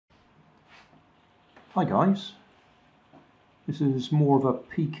Hi guys, this is more of a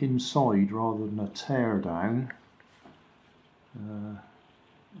peek inside rather than a tear down.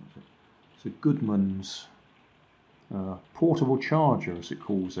 It's a Goodmans portable charger, as it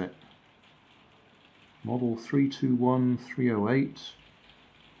calls it. Model 321308.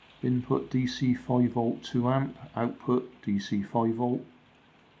 Input DC 5 volt 2 amp, output DC 5 volt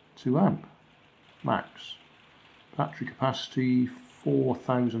 2 amp max. Battery capacity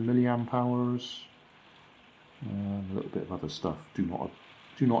 4000 milliamp hours. A little bit of other stuff. Do not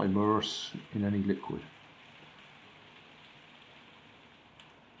immerse in any liquid.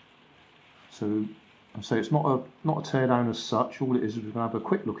 So I say it's not a tear down as such. All it is we're going to have a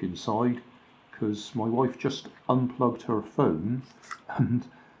quick look inside because my wife just unplugged her phone and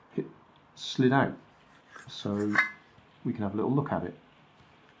it slid out. So we can have a little look at it.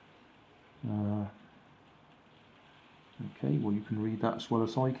 Okay, well you can read that as well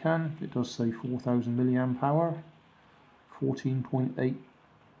as I can. It does say 4000 milliamp hour, 14.8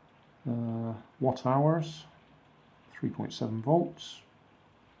 watt hours, 3.7 volts.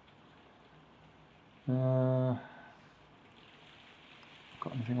 Got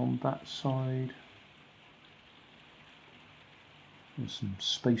anything on that side? There's some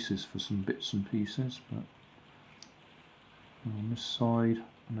spaces for some bits and pieces, but on this side,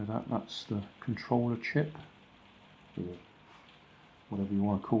 that's the controller chip, or whatever you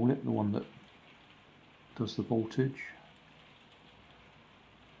want to call it, the one that does the voltage.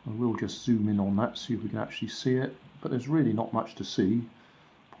 I will just zoom in on that, see if we can actually see it, but there's really not much to see.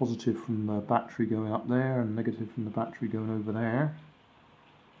 Positive from the battery going up there and negative from the battery going over there.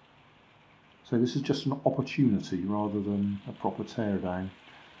 So this is just an opportunity rather than a proper teardown.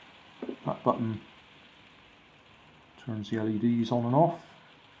 That button turns the LEDs on and off.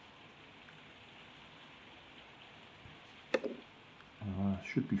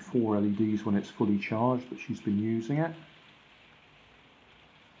 Should be 4 LEDs when it's fully charged, but she's been using it.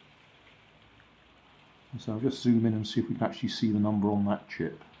 So I'll just zoom in and see if we can actually see the number on that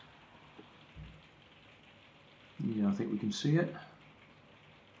chip. Yeah, I think we can see it.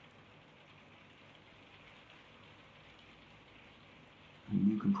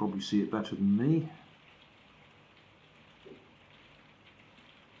 And you can probably see it better than me.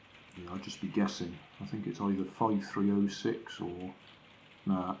 Yeah, I'll just be guessing. I think it's either 5306 or...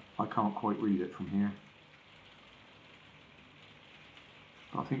 Nah, I can't quite read it from here.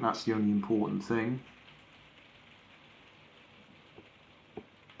 But I think that's the only important thing.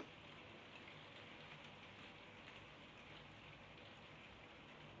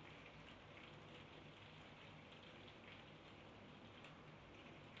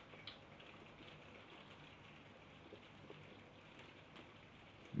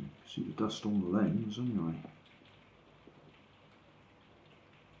 See the dust on the lens anyway.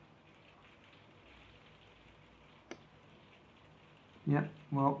 Yeah,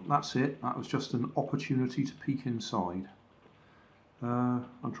 well that's it. That was just an opportunity to peek inside. I'm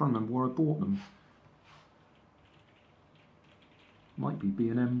trying to remember where I bought them. Might be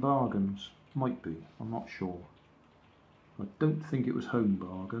B&M Bargains. Might be, I'm not sure. I don't think it was Home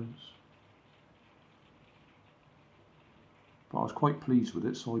Bargains. But I was quite pleased with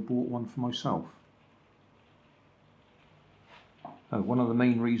it, so I bought one for myself. Oh, one of the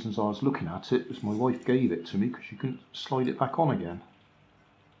main reasons I was looking at it was my wife gave it to me because she couldn't slide it back on again.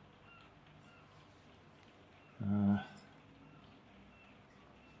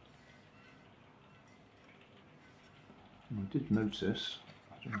 I did notice,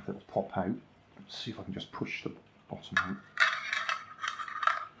 I don't know if it'll pop out. Let's see if I can just push the bottom out.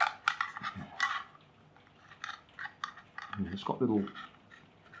 It's got little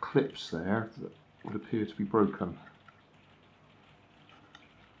clips there that would appear to be broken.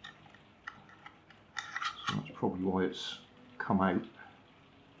 So that's probably why it's come out.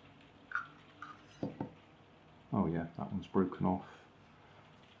 Oh yeah, that one's broken off.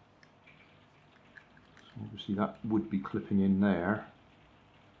 So obviously that would be clipping in there,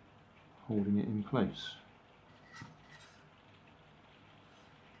 holding it in place.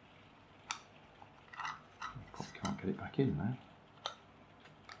 Probably can't get it back in now.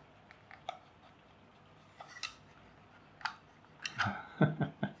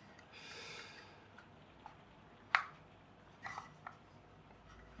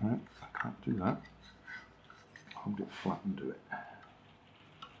 No, I can't do that. Hold it flat and do it.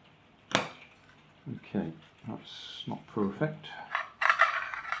 Okay, that's not perfect.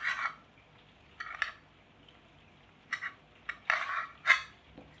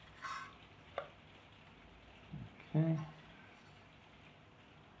 Okay,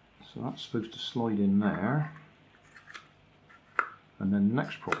 so that's supposed to slide in there, and then the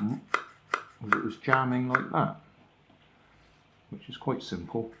next problem was it was jamming like that, which is quite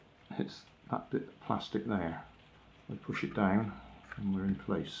simple. It's that bit of plastic there. I push it down and we're in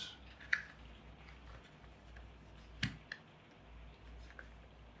place.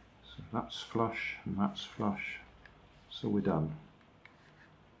 So that's flush and that's flush, so we're done.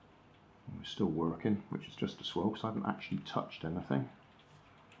 And we're still working, which is just as well because I haven't actually touched anything.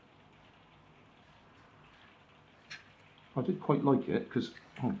 I did quite like it because,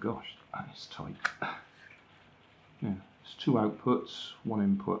 oh gosh, that is tight. Yeah, it's 2 outputs, 1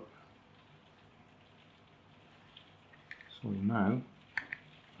 input. So we'll now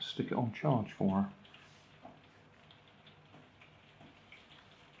stick it on charge for her.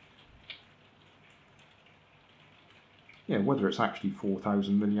 Yeah, whether it's actually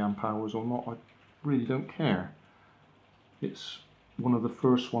 4,000 milliamp hours or not, I really don't care. It's one of the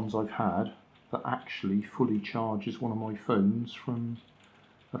first ones I've had that actually fully charges one of my phones from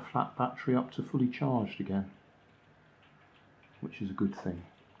a flat battery up to fully charged again, which is a good thing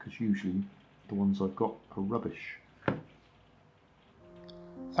because usually the ones I've got are rubbish.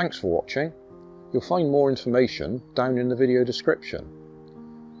 Thanks for watching. You'll find more information down in the video description.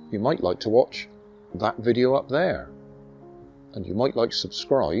 You might like to watch that video up there, and you might like to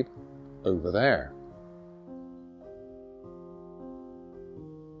subscribe over there.